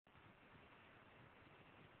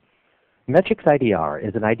MetrixIDR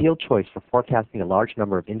is an ideal choice for forecasting a large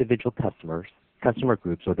number of individual customers, customer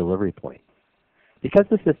groups, or delivery points. Because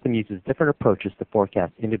the system uses different approaches to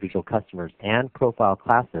forecast individual customers and profile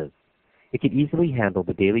classes, it can easily handle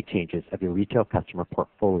the daily changes of your retail customer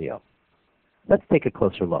portfolio. Let's take a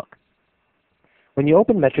closer look. When you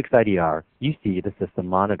open MetrixIDR, you see the System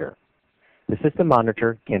Monitor. The System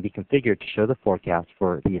Monitor can be configured to show the forecast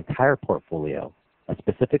for the entire portfolio, a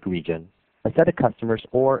specific region, a set of customers,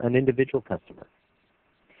 or an individual customer.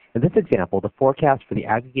 In this example, the forecasts for the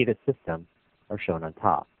aggregated system are shown on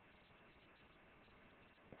top.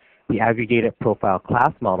 The aggregated profile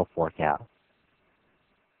class model forecast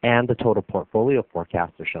and the total portfolio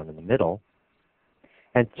forecast are shown in the middle,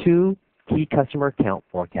 and two key customer account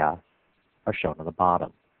forecasts are shown on the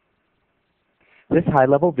bottom. This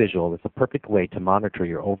high-level visual is a perfect way to monitor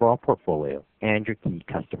your overall portfolio and your key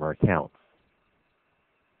customer accounts.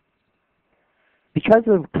 Because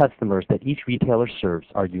the customers that each retailer serves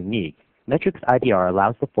are unique, MetrixIDR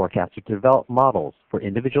allows the forecaster to develop models for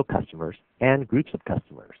individual customers and groups of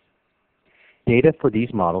customers. Data for these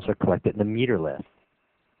models are collected in the meter list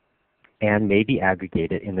and may be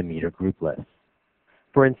aggregated in the meter group list.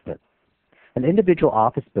 For instance, an individual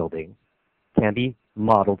office building can be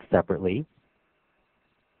modeled separately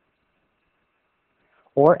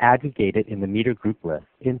or aggregated in the meter group list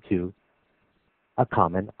into a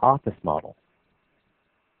common office model.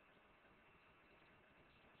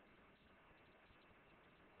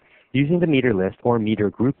 Using the meter list or meter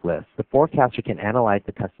group list, the forecaster can analyze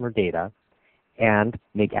the customer data and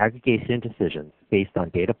make aggregation decisions based on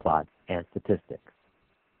data plots and statistics.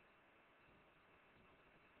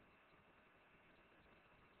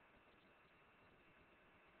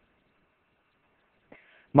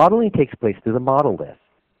 Modeling takes place through the model list.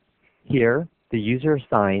 Here, the user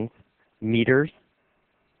assigns meters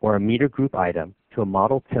or a meter group item to a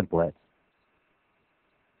model template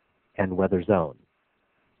and weather zone.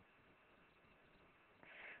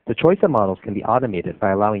 The choice of models can be automated by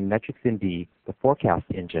allowing MetrixIDR, the forecast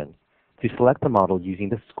engine, to select the model using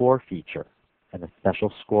the score feature and a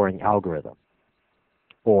special scoring algorithm.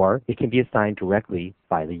 Or it can be assigned directly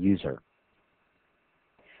by the user.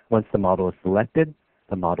 Once the model is selected,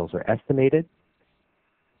 the models are estimated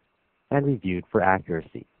and reviewed for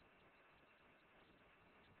accuracy.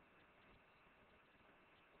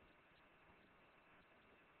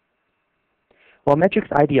 While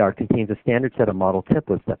MetrixIDR contains a standard set of model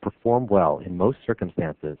templates that perform well in most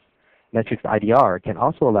circumstances, MetrixIDR can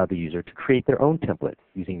also allow the user to create their own templates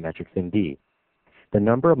using MetrixIDR. The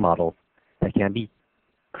number of models that can be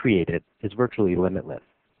created is virtually limitless.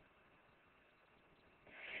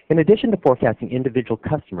 In addition to forecasting individual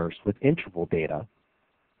customers with interval data,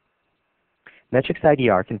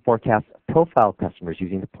 MetrixIDR can forecast profile customers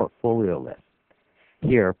using the portfolio list.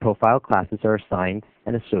 Here, profile classes are assigned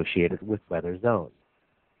and associated with weather zones.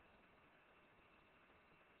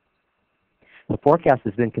 The forecast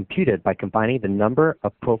is then computed by combining the number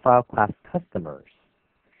of profile class customers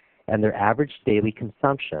and their average daily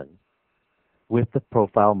consumption with the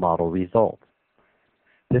profile model result.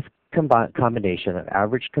 This combination of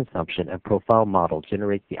average consumption and profile model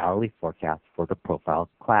generates the hourly forecast for the profile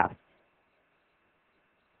class.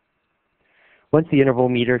 Once the interval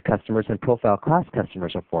meter customers and profile class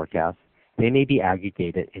customers are forecast, they may be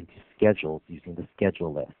aggregated into schedules using the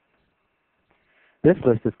schedule list. This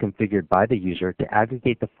list is configured by the user to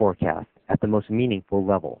aggregate the forecast at the most meaningful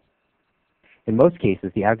level. In most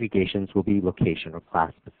cases, the aggregations will be location or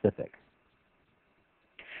class specific.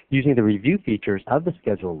 Using the review features of the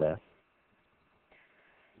schedule list,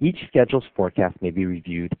 each schedule's forecast may be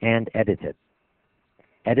reviewed and edited.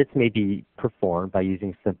 Edits may be performed by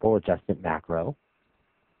using simple adjustment macro,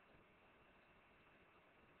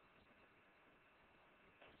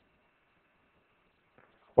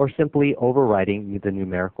 or simply overriding the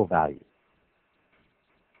numerical values.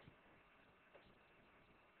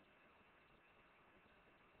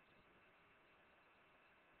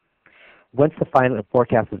 Once the final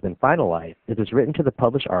forecast has been finalized, it is written to the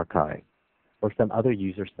published archive or some other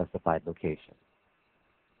user-specified location.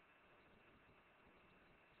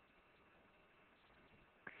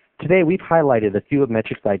 Today, we've highlighted a few of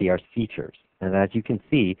MetrixIDR's features, and as you can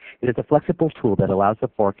see, it is a flexible tool that allows the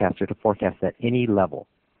forecaster to forecast at any level.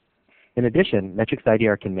 In addition,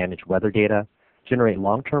 MetrixIDR can manage weather data, generate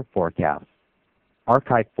long-term forecasts,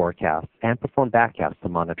 archive forecasts, and perform backcasts to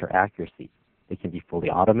monitor accuracy. It can be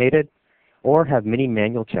fully automated or have many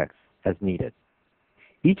manual checks as needed.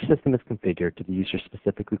 Each system is configured to the user's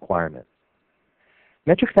specific requirements.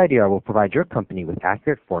 MetrixIDR will provide your company with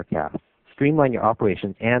accurate forecasts, streamline your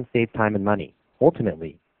operations, and save time and money.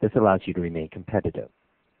 Ultimately, this allows you to remain competitive.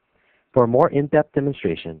 For a more in-depth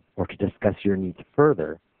demonstration or to discuss your needs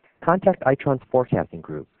further, contact Itron's forecasting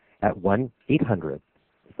group at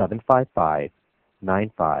 1-800-755-9585.